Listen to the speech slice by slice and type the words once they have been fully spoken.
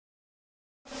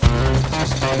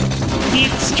the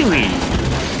extreme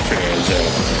further.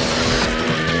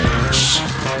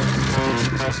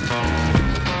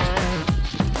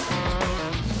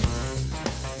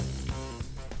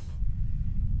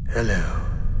 Hello,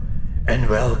 and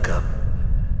welcome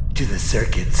to the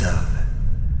circuits of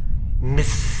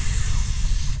mystery,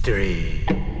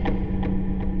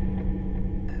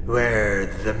 where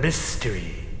the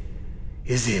mystery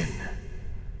is in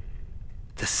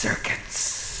the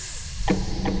circuits.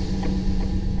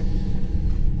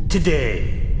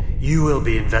 Today, you will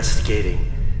be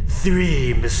investigating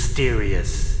 3 mysterious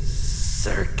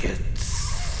circuits.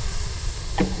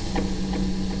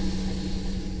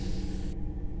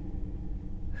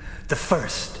 The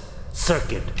first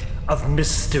circuit of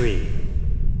mystery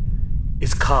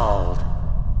is called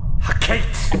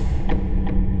Hecate.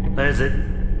 Or is it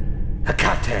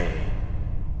Hecate?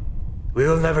 We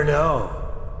will never know.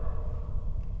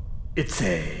 It's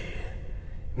a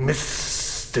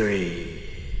mystery.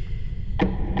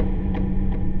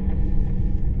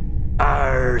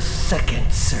 Our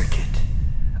second circuit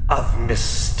of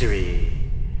mystery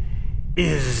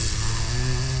is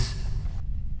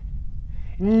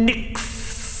Nyx.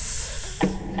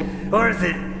 Or is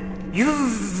it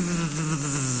Yuz?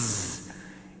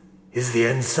 Is the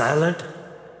end silent?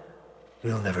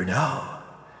 We'll never know.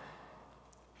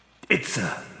 It's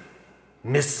a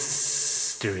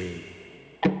mystery.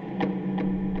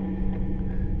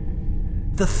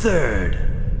 The third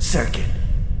circuit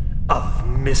of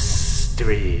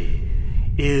mystery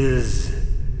is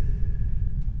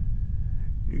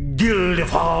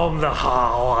Gildiform the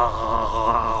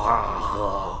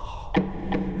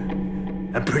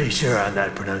I'm pretty sure on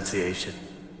that pronunciation.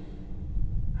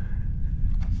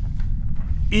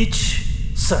 Each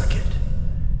circuit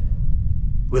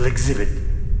will exhibit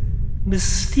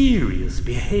mysterious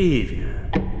behavior.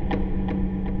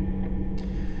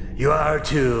 You are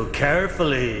to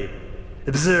carefully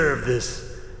observe this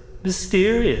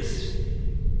mysterious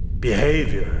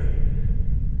behavior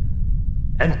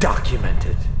and document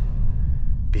it,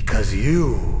 because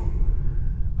you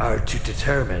are to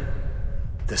determine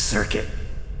the circuit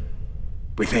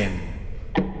within.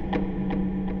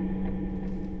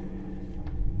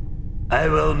 I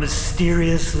will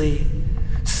mysteriously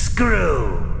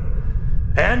screw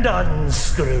and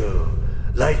unscrew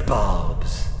light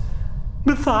bulbs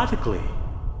methodically,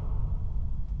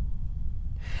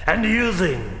 and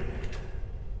using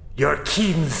your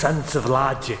keen sense of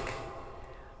logic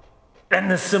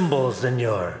and the symbols in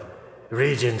your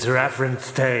Regent's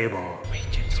reference table,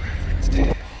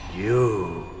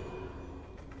 you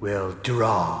will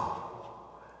draw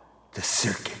the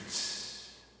circuits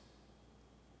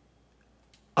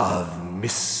of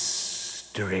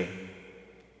mystery.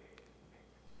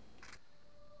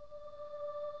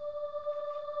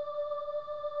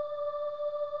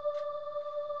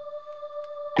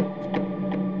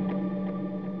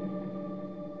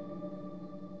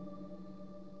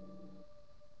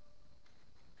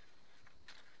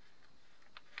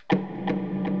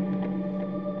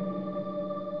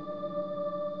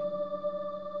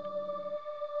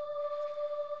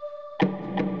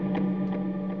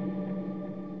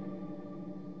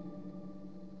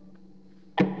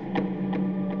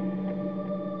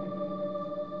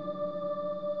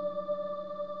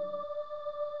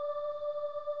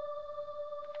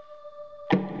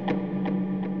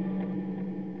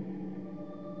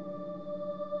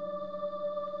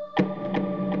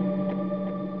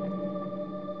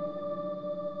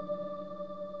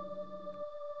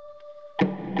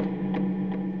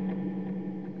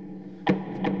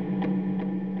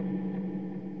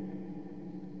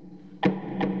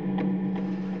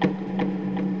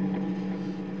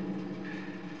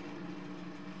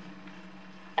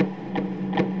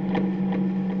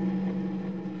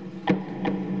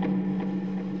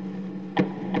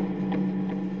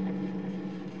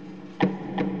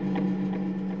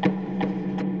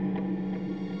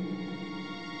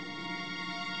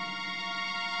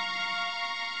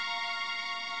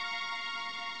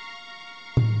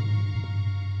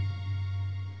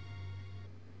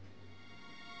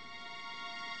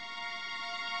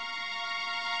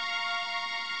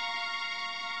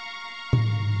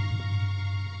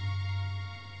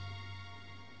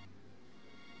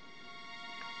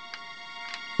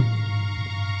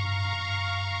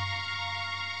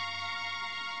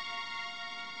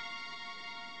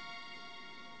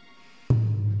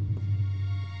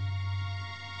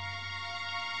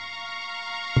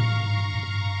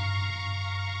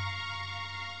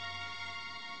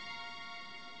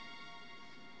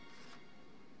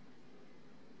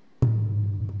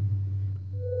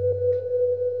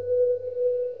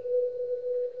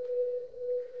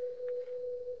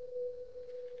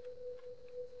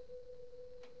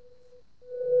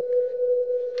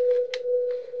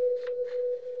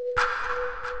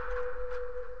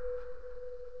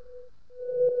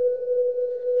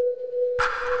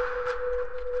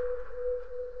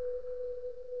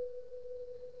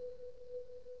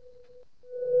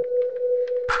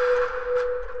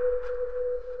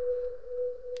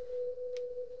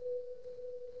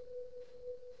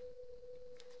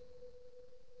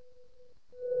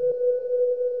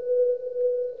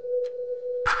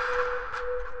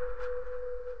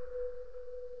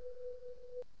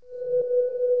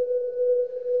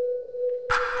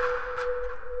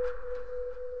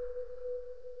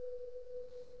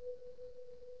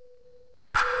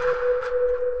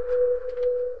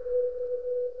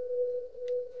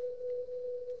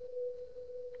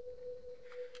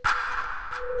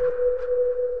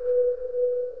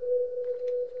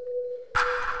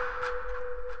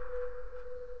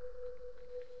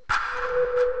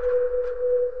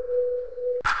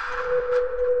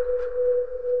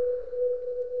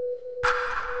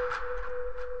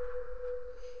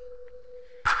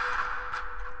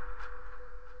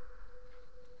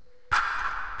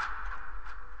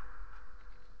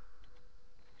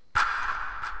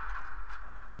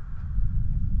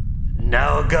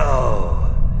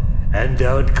 and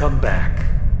don't come back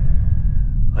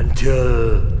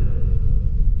until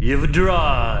you've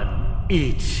drawn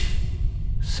each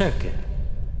circuit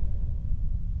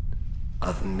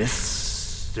of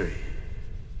mystery.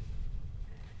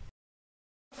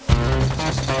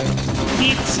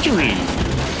 Mystery.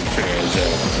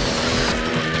 Further.